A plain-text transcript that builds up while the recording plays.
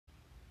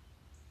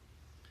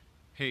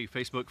Hey,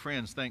 Facebook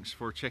friends, thanks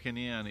for checking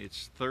in.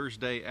 It's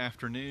Thursday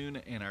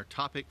afternoon, and our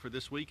topic for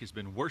this week has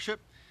been worship.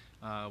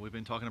 We've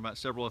been talking about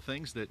several of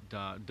things that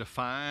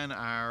define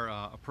our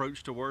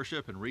approach to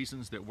worship and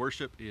reasons that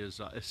worship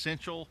is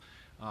essential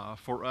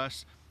for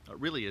us.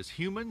 Really as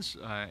humans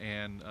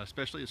and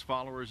especially as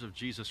followers of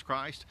Jesus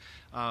Christ.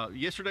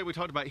 Yesterday we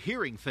talked about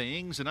hearing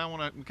things, and I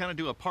want to kind of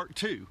do a part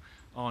two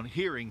on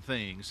hearing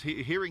things.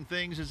 Hearing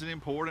things is an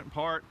important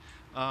part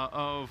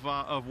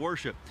of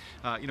worship.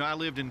 I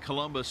lived in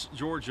Columbus,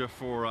 Georgia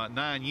for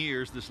 9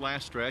 years this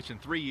last stretch,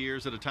 and 3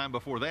 years at a time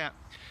before that.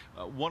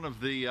 One of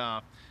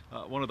the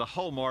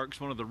hallmarks,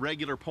 one of the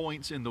regular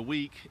points in the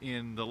week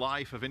in the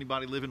life of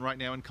anybody living right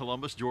now in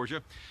Columbus,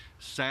 Georgia,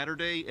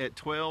 Saturday at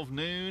 12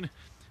 noon,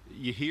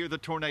 you hear the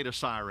tornado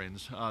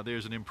sirens.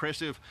 There's an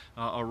impressive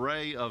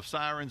array of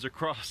sirens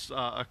across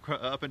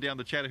up and down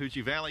the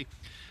Chattahoochee Valley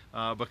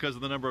because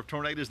of the number of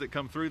tornadoes that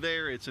come through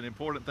there. It's an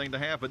important thing to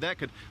have, but that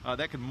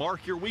could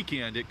mark your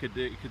weekend. It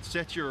could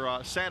set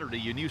your Saturday.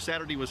 You knew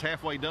Saturday was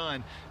halfway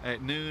done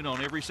at noon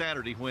on every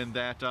Saturday when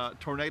that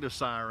tornado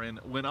siren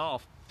went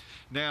off.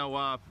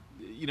 Now,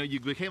 you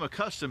became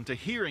accustomed to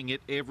hearing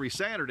it every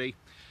Saturday.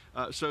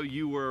 So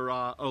you were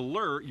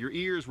alert, your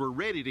ears were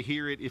ready to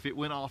hear it if it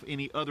went off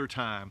any other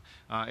time.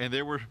 And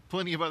there were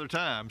plenty of other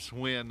times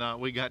when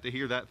we got to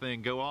hear that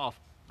thing go off.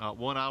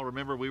 One I'll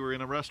remember, we were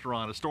in a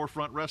restaurant, a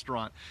storefront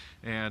restaurant,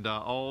 and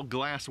all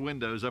glass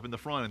windows up in the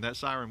front, and that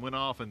siren went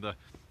off, and the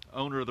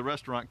owner of the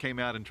restaurant came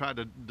out and tried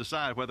to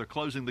decide whether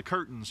closing the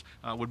curtains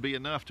would be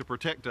enough to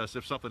protect us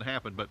if something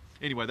happened. But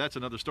anyway, that's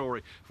another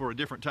story for a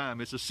different time.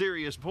 It's a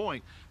serious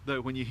point,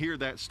 though, when you hear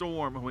that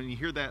storm, when you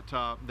hear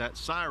that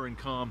siren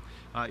come,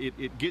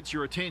 it gets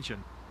your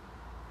attention.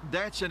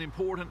 That's an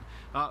important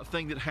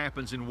thing that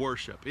happens in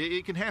worship.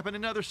 It can happen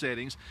in other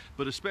settings,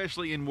 but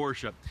especially in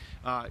worship.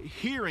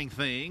 Hearing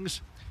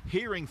things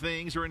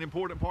are an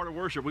important part of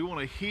worship. We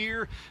want to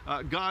hear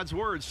God's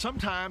word.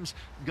 Sometimes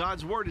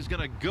God's word is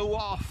going to go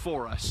off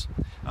for us.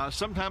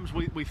 Sometimes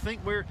we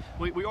think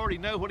we already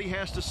know what he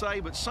has to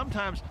say, but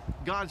sometimes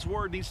God's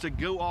word needs to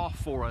go off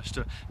for us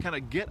to kind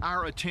of get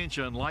our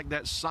attention, like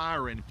that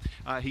siren.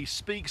 He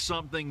speaks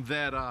something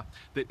that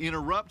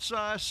interrupts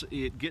us.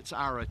 It gets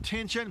our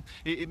attention.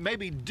 It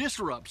maybe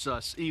disrupts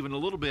us even a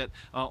little bit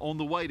on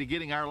the way to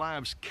getting our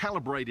lives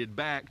calibrated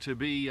back to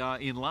be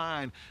in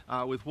line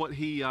with what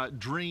he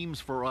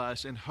dreams for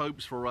us and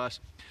hopes for us.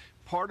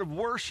 Part of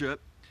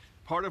worship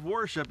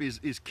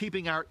is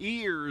keeping our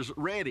ears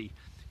ready,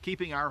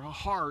 keeping our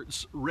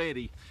hearts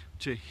ready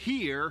to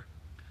hear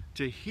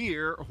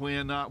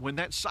when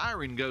that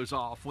siren goes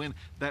off, when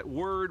that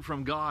word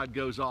from God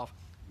goes off.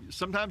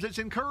 Sometimes it's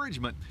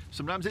encouragement.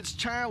 Sometimes it's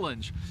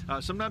challenge.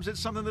 Sometimes it's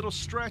something that'll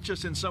stretch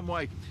us in some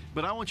way.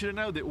 But I want you to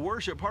know that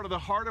worship, part of the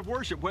heart of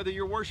worship, whether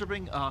you're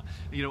worshiping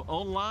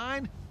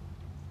online,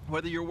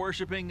 whether you're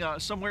worshiping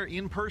somewhere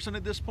in person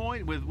at this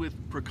point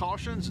with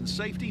precautions and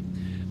safety,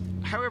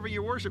 however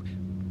you worship,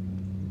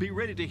 be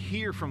ready to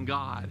hear from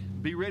God.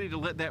 Be ready to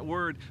let that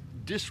word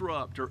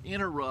disrupt or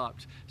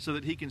interrupt so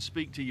that he can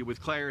speak to you with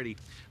clarity.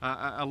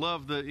 I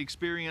love the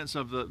experience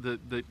of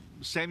the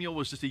Samuel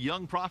was just a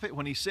young prophet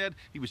when he said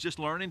he was just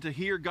learning to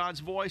hear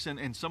God's voice,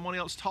 and someone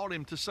else taught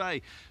him to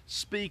say,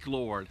 speak,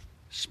 Lord,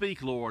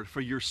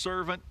 for your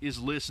servant is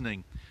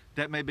listening.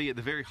 That may be at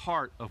the very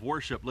heart of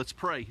worship. Let's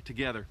pray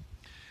together.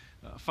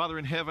 Father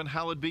in heaven,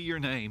 hallowed be your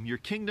name. Your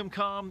kingdom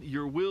come,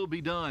 your will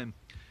be done.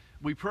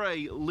 We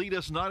pray, lead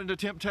us not into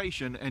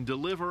temptation and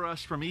deliver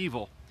us from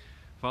evil.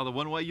 Father,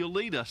 one way you'll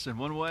lead us and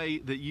one way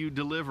that you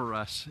deliver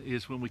us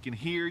is when we can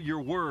hear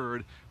your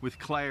word with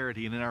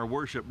clarity and in our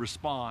worship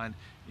respond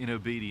in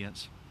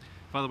obedience.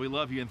 Father, we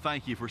love you and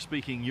thank you for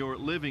speaking your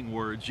living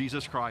word,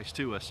 Jesus Christ,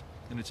 to us.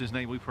 And it's his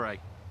name we pray.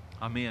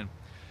 Amen.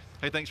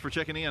 Hey, thanks for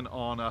checking in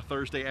on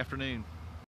Thursday afternoon.